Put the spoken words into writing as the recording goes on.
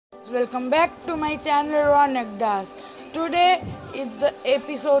welcome back to my channel Ronak Das. Today it's the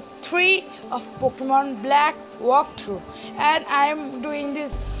episode 3 of Pokemon Black walkthrough, and I am doing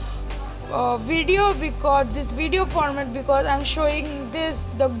this video format because I'm showing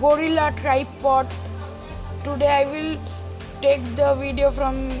the gorilla tripod. Today I will take the video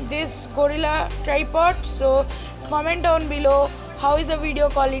from this gorilla tripod, so comment down below how is the video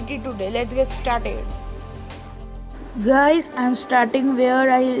quality today. Let's get started. Guys, I'm starting where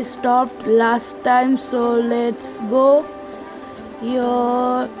I stopped last time, so let's go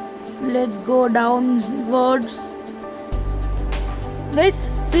here. Let's go downwards.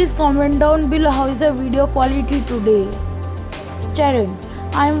 Guys, please comment down below how is the video quality today. Sharon,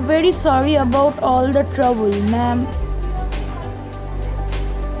 I'm very sorry about all the trouble, ma'am.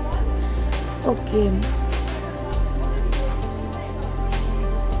 Okay.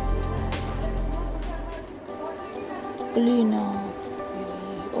 Cleaner.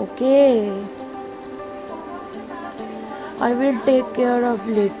 Okay. I will take care of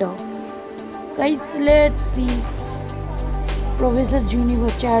later. Guys, let's see. Professor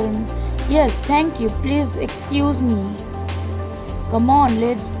Juniper Charan. Yes, thank you. Please excuse me. Come on,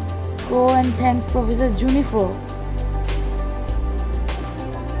 let's go and thanks Professor Juniper.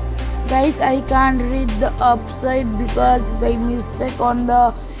 Guys, I can't read the upside because by mistake on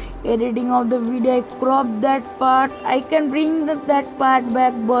the editing of the video I cropped that part. I can bring that part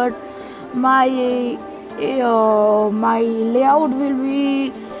back, but my layout will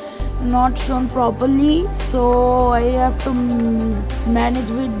be not shown properly, so I have to manage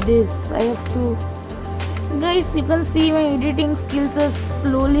with this. I have to. Guys, you can see my editing skills are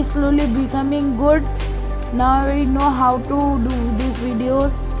slowly becoming good. Now I know how to do these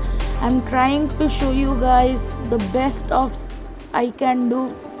videos. I'm trying to show you guys the best of I can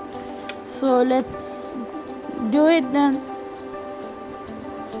do. So let's do it then.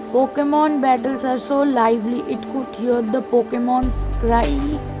 Pokemon battles are so lively, it could hear the Pokemon's cry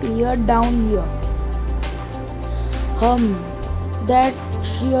clear down here. That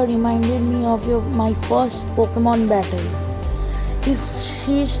sheer reminded me of my first Pokemon battle.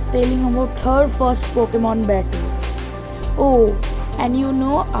 She's telling about her first Pokemon battle. Oh, and you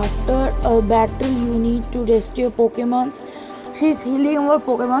know, after a battle you need to rescue your Pokemons. She's healing our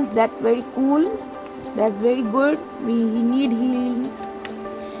Pokemons. That's very cool. That's very good. We need healing.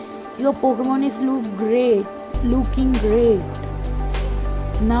 Your Pokemon is looking great.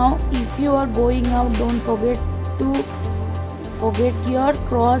 Now, if you are going out, don't forget your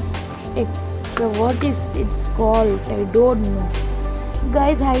cross extra. What is it's called? I don't know.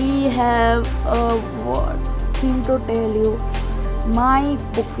 Guys, I have a thing to tell you. My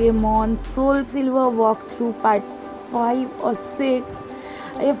Pokemon Soul Silver walkthrough part 5 or 6,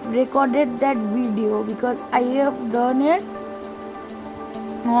 I have recorded that video because I have done it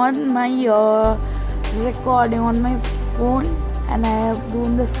on my recording on my phone, and I have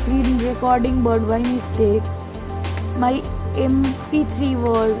done the screen recording, but by mistake my MP3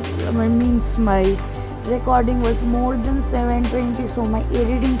 my recording was more than 720, so my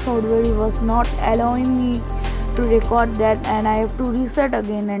editing software was not allowing me to record that, and I have to reset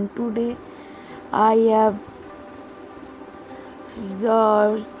again. And today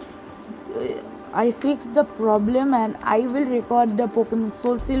I fixed the problem, and I will record the Pokemon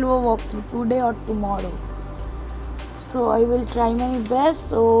Soul Silver walkthrough today or tomorrow. So I will try my best.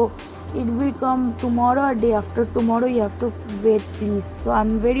 So it will come tomorrow or day after tomorrow. You have to wait, please. So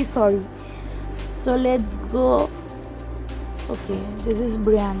I'm very sorry. So let's go. Okay, this is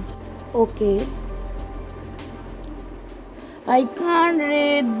Brian's. Okay. I can't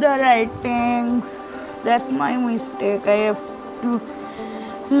read the writings. That's my mistake. I have to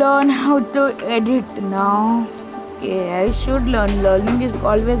learn how to edit now. Okay, I should learn. Learning is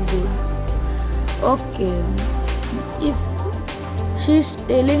always good. Okay. She's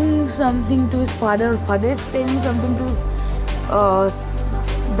telling something to his father. Father is telling something to his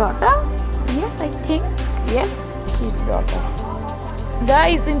daughter? Yes, I think. Yes, she's daughter.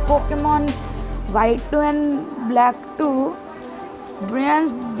 Guys, in Pokemon White 2 and Black 2,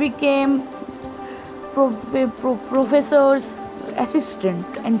 Brian became professor's assistant,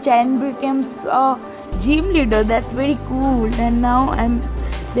 and Chan became a gym leader. That's very cool. And now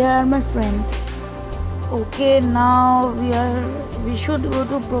they are my friends. Okay, now we should go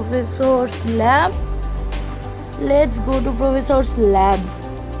to Professor's lab. Let's go to Professor's lab.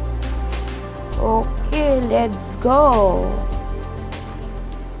 Okay, let's go.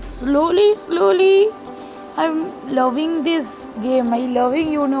 Slowly. I'm loving this game. I'm loving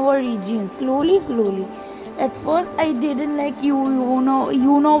Unova region. Slowly. At first, I didn't like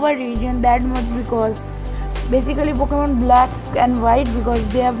Unova region that much because basically Pokemon Black and White, because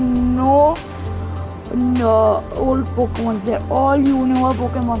they have no old Pokemon. They're all Unova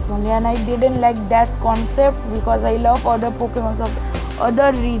Pokemons only, and I didn't like that concept because I love other Pokemons of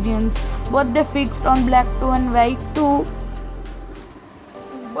other regions. But they fixed on Black 2 and White 2.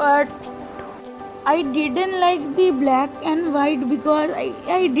 But I didn't like the Black and White because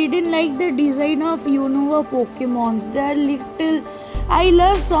I didn't like the design of Unova Pokemons. They're little. I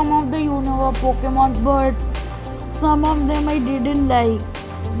love some of the Unova Pokemons, but some of them I didn't like.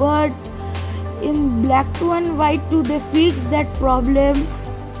 But in Black 2 and White 2 they fixed that problem.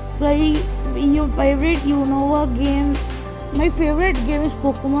 So your favorite Unova game, my favorite game is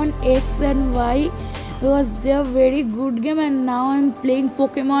Pokemon X and Y, because they are very good game. And now I'm playing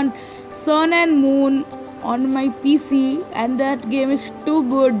Pokemon Sun and Moon on my PC, and that game is too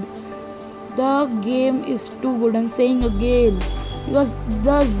good. The game is too good, I'm saying again, because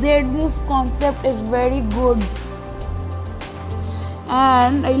the Z move concept is very good.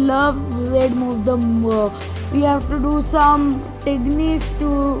 And I love Z move. We have to do some techniques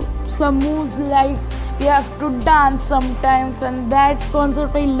to some moves, like we have to dance sometimes, and that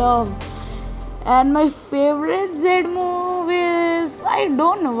concept I love. And my favorite Z move is, I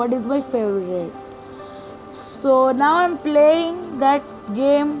don't know what is my favorite. So now I'm playing that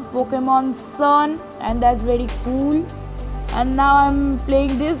game Pokemon Sun, and that's very cool. And now I'm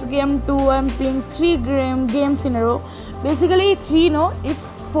playing this game too. I'm playing 3 games in a row. Basically 3, no, it's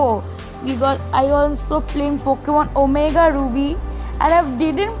 4, because I also playing Pokemon Omega Ruby, and I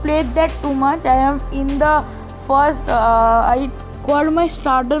didn't play that too much. I am in the first, I called my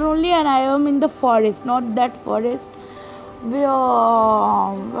starter only, and I am in the forest, not that forest.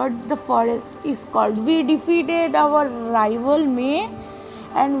 What the forest is called. We defeated our rival May,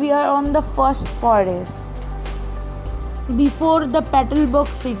 and we are on the first forest before the Petalburg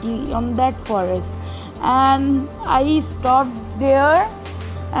city, on that forest. And I stopped there,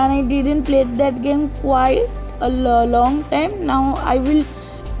 and I didn't play that game quite a long time. Now I will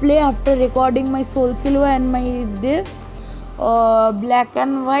play after recording my Soul Silver and my Black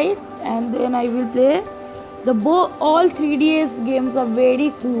and White, and then I will play the all 3DS games are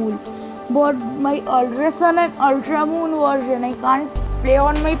very cool. But my Ultra Sun and Ultra Moon version I can't play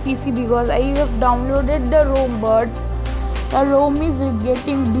on my PC because I have downloaded the ROM, but the ROM is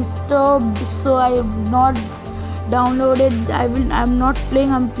getting disturbed, so I have not downloaded. I'm not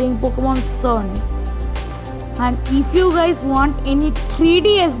playing. I'm playing Pokemon Sun. And if you guys want any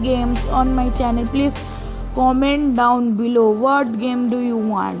 3DS games on my channel, please comment down below what game do you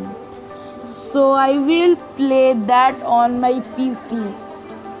want. So I will play that on my PC.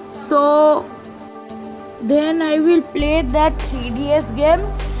 So then I will play that 3DS game,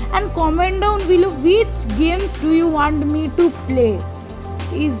 and comment down below which games do you want me to play.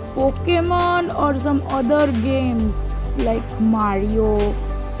 Is Pokemon or some other games like Mario.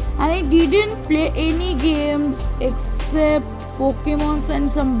 And I didn't play any games except Pokemon and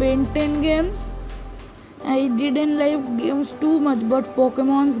some Ben 10 games. I didn't like games too much, but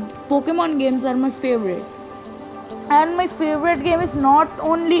Pokemon games are my favorite. And my favorite game is not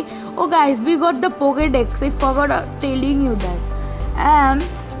only, oh guys, we got the Pokedex, I forgot telling you that. And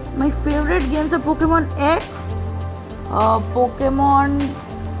my favorite games are Pokemon X, Pokemon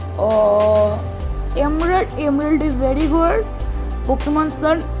Emerald is very good, Pokemon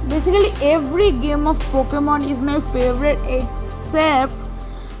Sun. Basically every game of Pokemon is my favorite except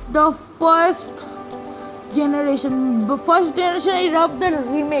the first generation. The first generation I love the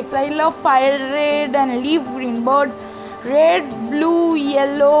remakes. I love Fire Red and Leaf Green, but Red, Blue,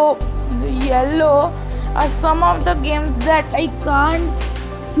 Yellow are some of the games that I can't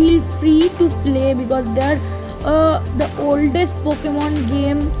feel free to play because they're the oldest Pokemon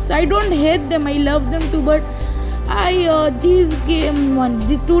games. I don't hate them, I love them too, but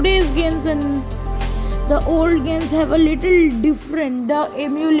today's games and the old games have a little different. The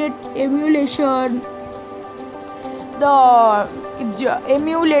emulation, the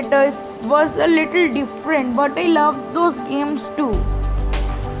emulators was a little different, but I love those games too.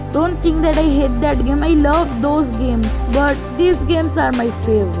 Don't think that I hate that game. I love those games, but these games are my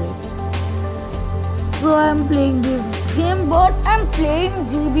favorite. So I'm playing this game, but I'm playing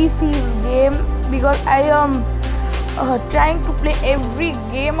GBC's game because I am trying to play every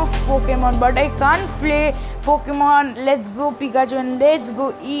game of Pokemon, but I can't play Pokemon Let's Go Pikachu and Let's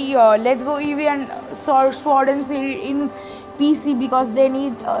Go Eevee and Sword and Shield in PC because they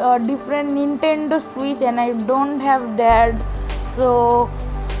need a different Nintendo Switch and I don't have that. So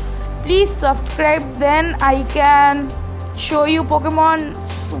please subscribe, then I can show you Pokemon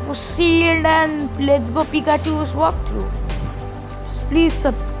Shield and Let's Go Pikachu's walkthrough. Please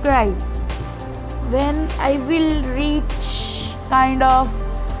subscribe. when I will reach kind of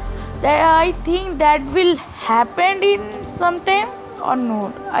that, I think that will happen in sometimes or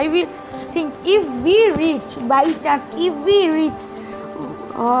not. I will think if we reach by chance, if we reach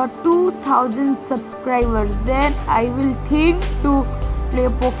 2000 subscribers, then I will think to play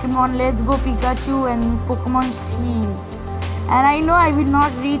Pokemon Let's Go Pikachu and Pokemon Shield. And I know I will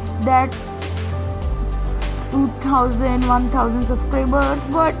not reach that 2000 1000 subscribers,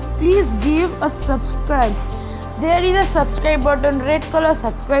 but please give a subscribe. There is a subscribe button, red color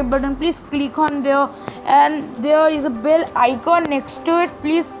subscribe button. Please click on there, and there is a bell icon next to it.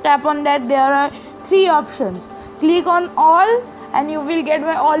 Please tap on that. There are 3 options. Click on all and you will get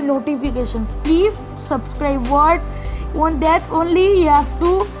my all notifications. Please subscribe. That's only you have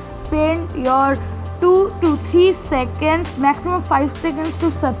to spend your 2 to 3 seconds, maximum 5 seconds to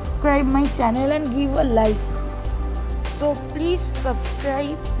subscribe my channel and give a like. So please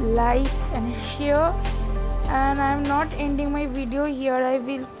subscribe, like and share. And I am not ending my video here. I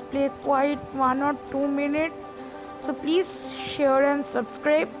will play quite 1 or 2 minutes. So please share and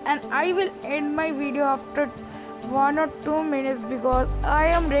subscribe, and I will end my video after 1 or 2 minutes because I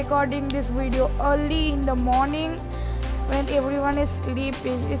am recording this video early in the morning when everyone is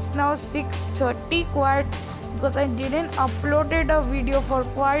sleeping. It's now 6:30 quite, because I didn't uploaded a video for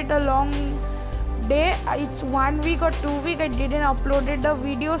quite a long day. It's 1 week or 2 weeks I didn't uploaded the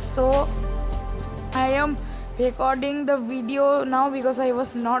video, so I am recording the video now because I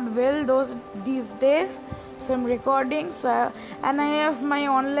was not well these days. So I'm recording, and I have my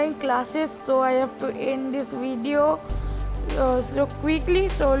online classes, so I have to end this video so quickly.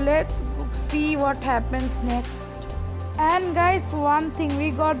 So let's see what happens next. And guys, one thing, we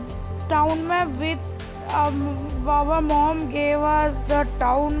got town map with our mom gave us the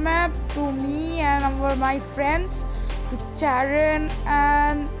town map to me and my friends, to Charan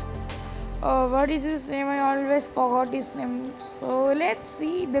and what is his name? I always forgot his name. So let's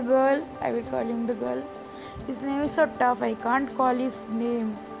see the girl. I will call him the girl. His name is so tough, I can't call his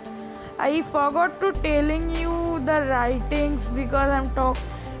name. I forgot to telling you the writings because I'm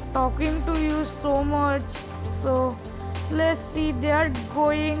talking to you so much. So let's see, they are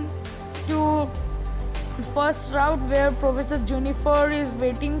going to first route where Professor Juniper is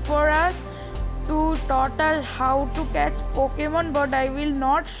waiting for us to taught us how to catch Pokemon, but I will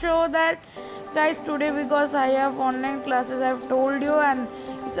not show that guys today because I have online classes, I have told you, and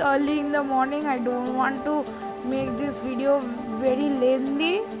it's early in the morning. I don't want to make this video very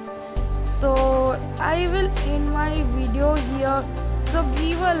lengthy, so I will end my video here. So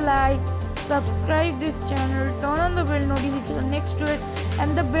give a like, subscribe this channel, turn on the bell notification next to it,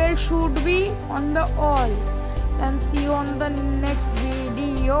 and the bell should be on the all. And see you on the next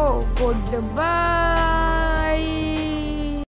video. Goodbye.